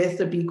with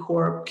the B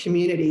Corp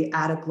community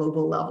at a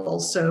global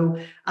level. So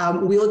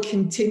we'll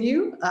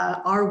continue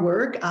our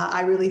work.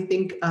 I really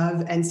think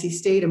of NC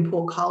State and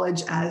Poole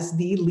College as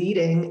the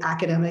leading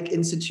academic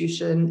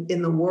institution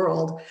in the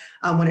world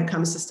when it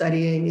comes to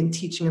studying and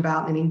teaching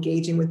about and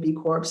engaging with B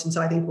Corps. And so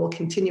I think we'll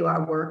continue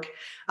our work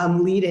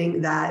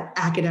leading that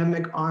academic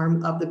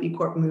arm of the B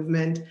Corp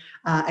movement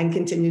and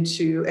continue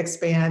to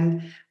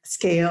expand,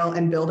 scale,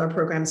 and build our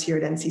programs here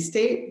at NC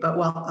State, but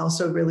while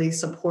also really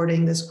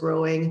supporting this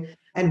growing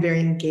and very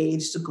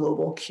engaged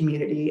global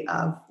community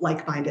of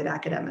like-minded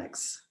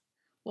academics.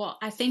 Well,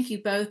 I thank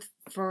you both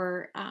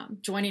for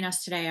joining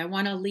us today. I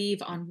want to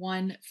leave on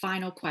one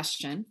final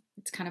question.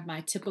 It's kind of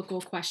my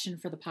typical question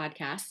for the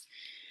podcast.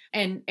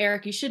 And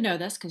Eric, you should know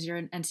this because you're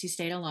an NC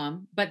State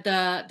alum, but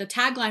the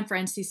tagline for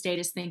NC State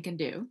is Think and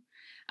Do.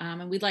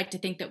 And we'd like to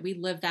think that we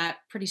live that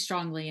pretty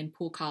strongly in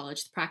Poole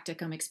College. The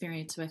practicum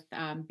experience with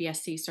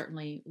BSC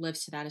certainly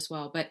lives to that as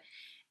well. But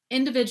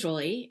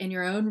individually, in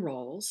your own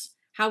roles,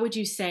 how would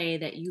you say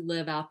that you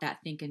live out that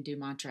think and do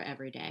mantra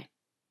every day?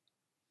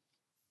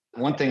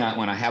 One thing,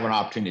 when I have an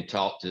opportunity to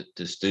talk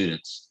to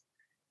students,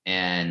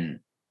 and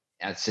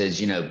it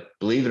says,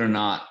 believe it or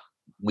not,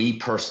 we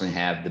personally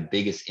have the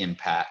biggest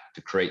impact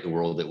to create the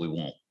world that we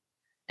want.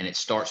 And it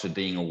starts with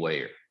being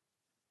aware.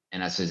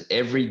 And I says,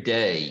 every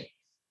day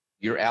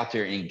you're out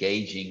there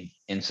engaging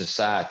in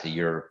society.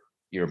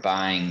 You're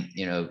buying,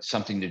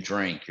 something to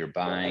drink. You're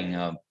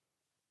buying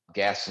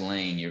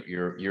gasoline.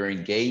 You're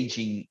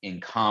engaging in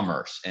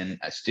commerce. And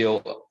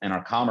still in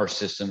our commerce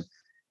system,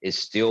 is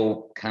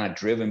still kind of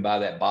driven by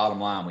that bottom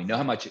line. We know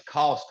how much it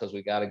costs because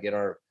we got to get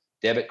our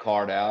debit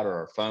card out or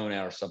our phone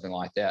out or something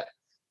like that.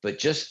 But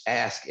just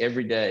ask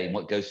every day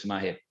what goes through my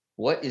head.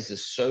 What is the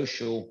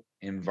social,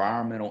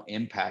 environmental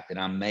impact that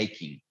I'm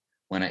making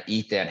when I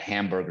eat that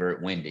hamburger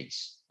at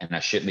Wendy's? And I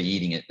shouldn't be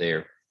eating it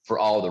there for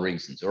all the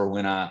reasons. Or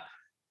when I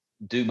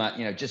do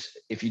my, just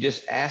if you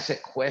just ask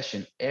that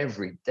question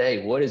every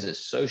day, what is the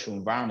social,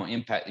 environmental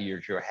impact that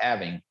you're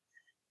having?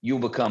 You'll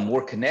become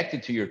more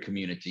connected to your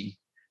community.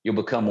 You'll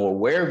become more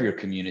aware of your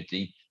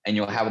community, and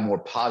you'll have a more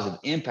positive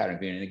impact on your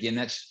community. And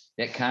again,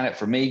 that kind of,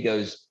 for me,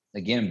 goes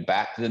again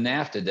back to the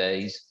NAFTA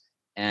days.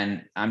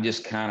 And I'm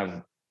just kind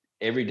of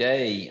every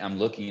day I'm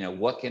looking,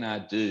 what can I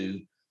do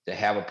to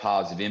have a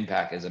positive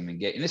impact as I'm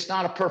engaged? And it's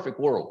not a perfect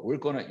world. We're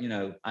going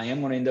to, I am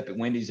going to end up at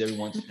Wendy's every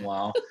once in a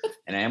while,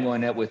 and I am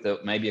going to end up with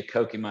maybe a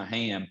Coke in my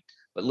hand.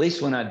 But at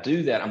least when I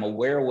do that, I'm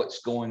aware of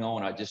what's going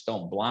on. I just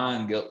don't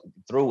blind go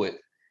through it.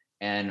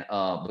 And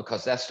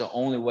because that's the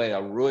only way I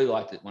really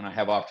like it when I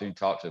have opportunity to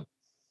talk to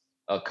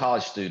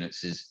college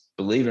students is,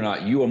 believe it or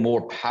not, you are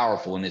more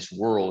powerful in this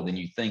world than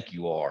you think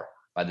you are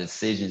by the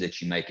decisions that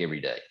you make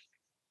every day.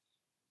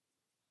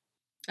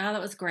 Oh,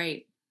 that was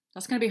great.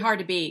 That's going to be hard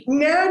to beat.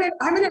 No,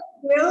 I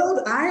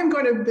am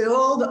going to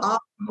build off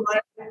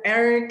what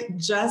Eric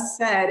just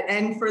said.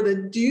 And for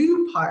the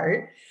do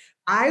part,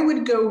 I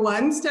would go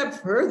one step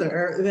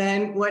further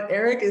than what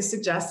Eric is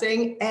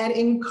suggesting and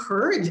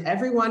encourage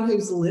everyone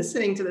who's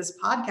listening to this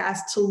podcast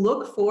to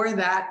look for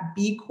that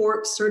B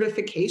Corp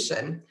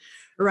certification,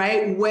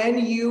 right?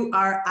 When you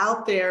are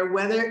out there,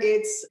 whether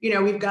it's,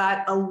 we've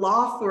got a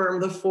law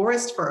firm, the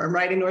Forrest firm,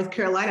 right, in North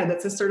Carolina,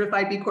 that's a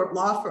certified B Corp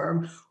law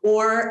firm,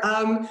 or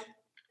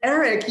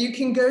Eric, you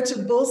can go to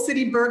Bull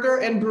City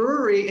Burger and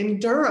Brewery in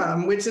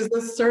Durham, which is a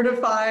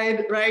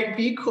certified, right,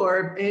 B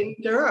Corp in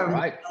Durham.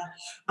 Right.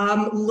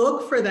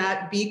 Look for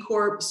that B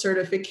Corp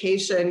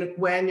certification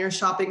when you're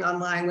shopping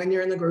online, when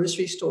you're in the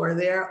grocery store.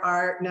 There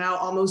are now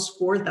almost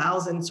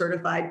 4,000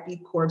 certified B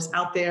Corps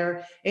out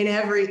there in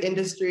every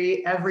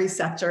industry, every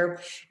sector.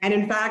 And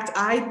in fact,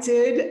 I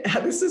did,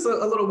 this is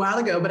a little while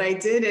ago, but I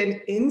did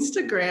an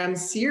Instagram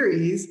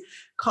series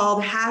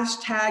called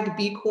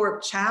 #B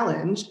Corp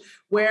Challenge,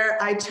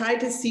 where I tried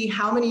to see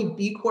how many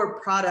B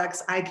Corp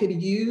products I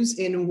could use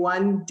in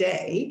one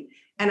day.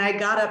 And I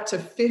got up to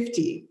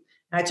 50.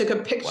 I took a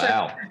picture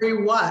of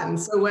every one.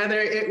 So whether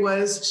it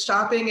was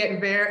shopping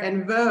at Ver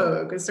and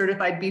Vogue, a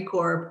certified B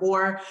Corp,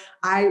 or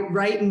I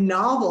write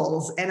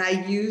novels and I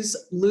use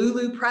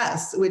Lulu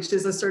Press, which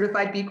is a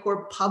certified B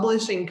Corp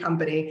publishing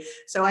company.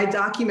 So I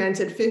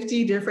documented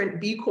 50 different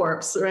B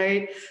Corps,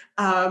 right?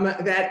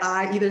 That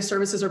I either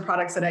services or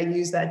products that I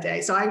use that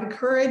day. So I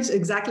encourage,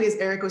 exactly as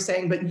Eric was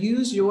saying, but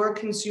use your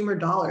consumer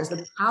dollars,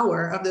 the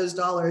power of those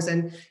dollars,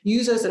 and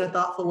use those in a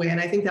thoughtful way.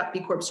 And I think that B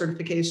Corp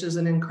certification is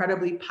an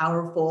incredibly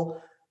powerful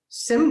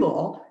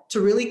symbol to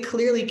really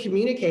clearly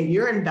communicate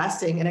you're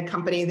investing in a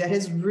company that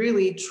has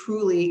really,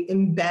 truly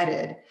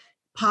embedded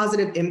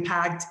positive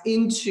impact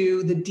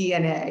into the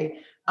DNA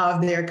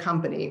of their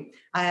company.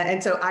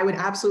 And so I would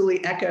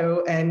absolutely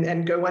echo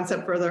and go one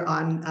step further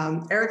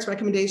on Eric's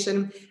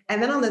recommendation.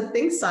 And then on the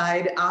Think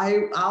side,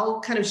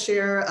 I'll kind of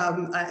share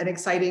an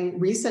exciting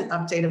recent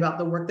update about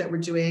the work that we're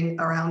doing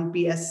around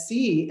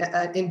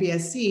BSC, in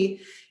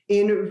BSC,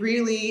 in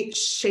really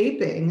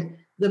shaping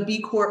the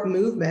B Corp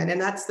movement.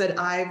 And that's that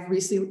I've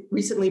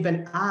recently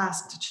been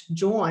asked to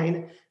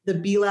join the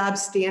B Lab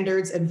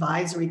Standards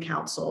Advisory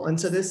Council. And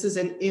so this is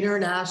an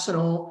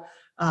international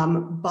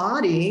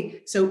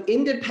body, so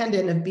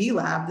independent of B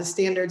Lab, the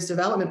standards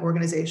development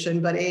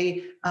organization, but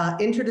a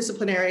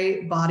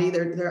interdisciplinary body.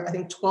 There are, I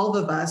think, 12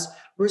 of us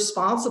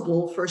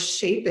responsible for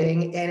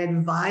shaping and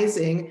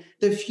advising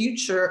the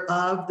future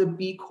of the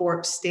B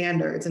Corp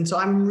standards. And so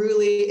I'm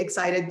really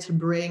excited to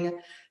bring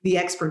the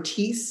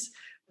expertise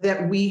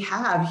that we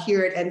have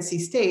here at NC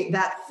State,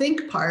 that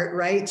think part,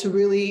 right, to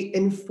really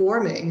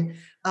informing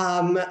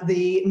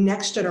the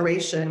next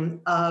generation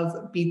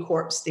of B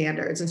Corp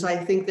standards. And so I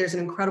think there's an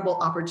incredible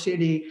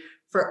opportunity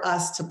for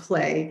us to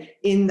play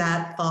in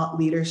that thought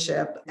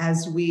leadership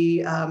as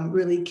we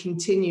really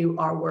continue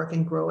our work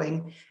in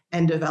growing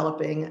and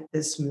developing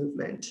this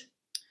movement.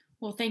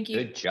 Well, thank you.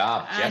 Good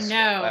job, Jessica. I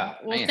know. Wow,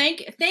 well, man.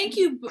 thank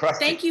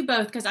you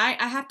both, because I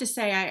have to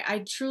say,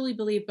 I truly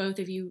believe both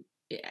of you,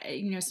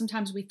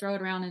 sometimes we throw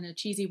it around in a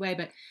cheesy way,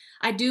 but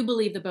I do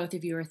believe that both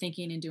of you are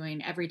thinking and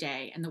doing every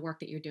day and the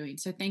work that you're doing.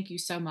 So thank you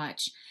so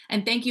much.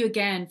 And thank you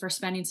again for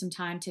spending some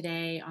time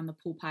today on the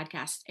Pool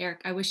Podcast.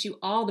 Eric, I wish you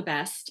all the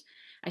best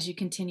as you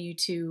continue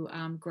to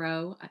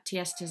grow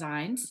TS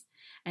Designs.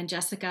 And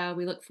Jessica,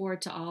 we look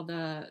forward to all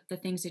the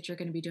things that you're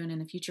going to be doing in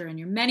the future and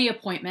your many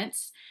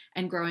appointments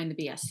and growing the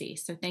BSC.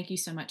 So thank you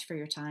so much for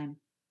your time.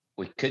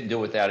 We couldn't do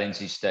it without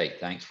NC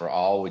State. Thanks for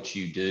all what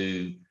you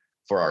do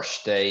for our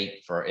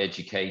state, for our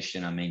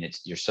education. I mean,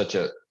 you're such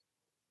a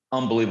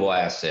unbelievable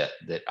asset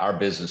that our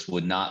business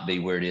would not be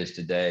where it is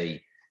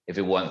today if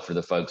it wasn't for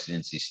the folks at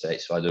NC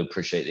State. So I do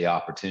appreciate the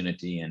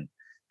opportunity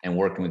and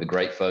working with the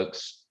great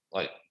folks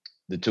like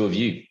the two of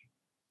you.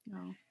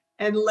 Oh.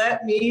 And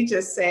let me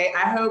just say,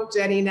 I hope,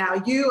 Jenny,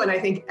 now you and I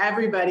think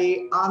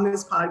everybody on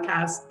this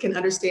podcast can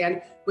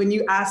understand when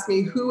you asked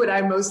me who would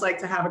I most like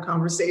to have a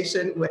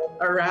conversation with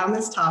around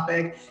this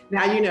topic.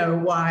 Now you know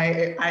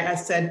why I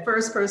said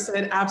first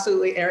person,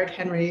 absolutely Eric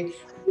Henry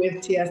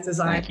with TS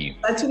Design. Thank you.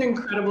 Such an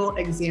incredible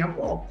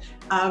example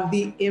of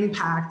the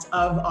impact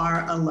of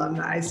our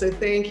alumni. So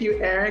thank you,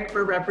 Eric,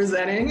 for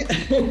representing.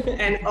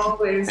 And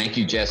always, thank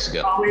you,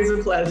 Jessica. Always a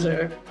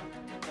pleasure.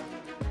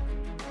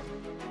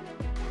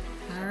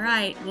 All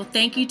right. Well,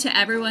 thank you to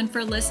everyone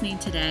for listening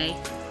today.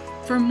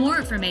 For more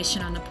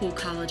information on the Poole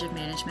College of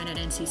Management at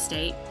NC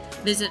State,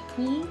 visit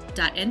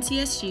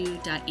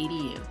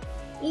poole.ncsu.edu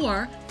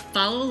or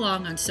follow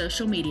along on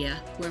social media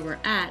where we're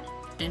at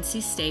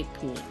NC State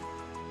Poole.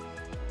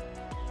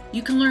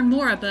 You can learn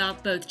more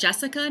about both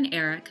Jessica and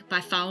Eric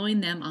by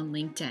following them on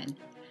LinkedIn.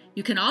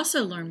 You can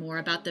also learn more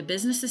about the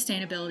Business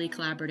Sustainability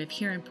Collaborative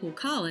here in Poole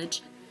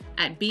College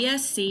at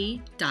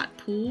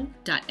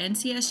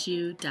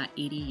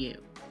bsc.poole.ncsu.edu.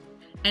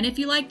 And if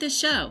you like this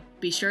show,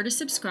 be sure to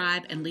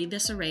subscribe and leave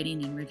us a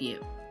rating and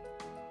review.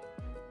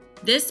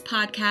 This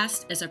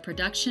podcast is a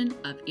production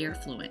of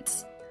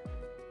Earfluence.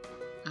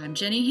 I'm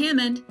Jenny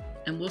Hammond,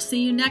 and we'll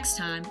see you next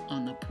time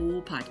on the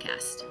Poole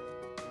Podcast.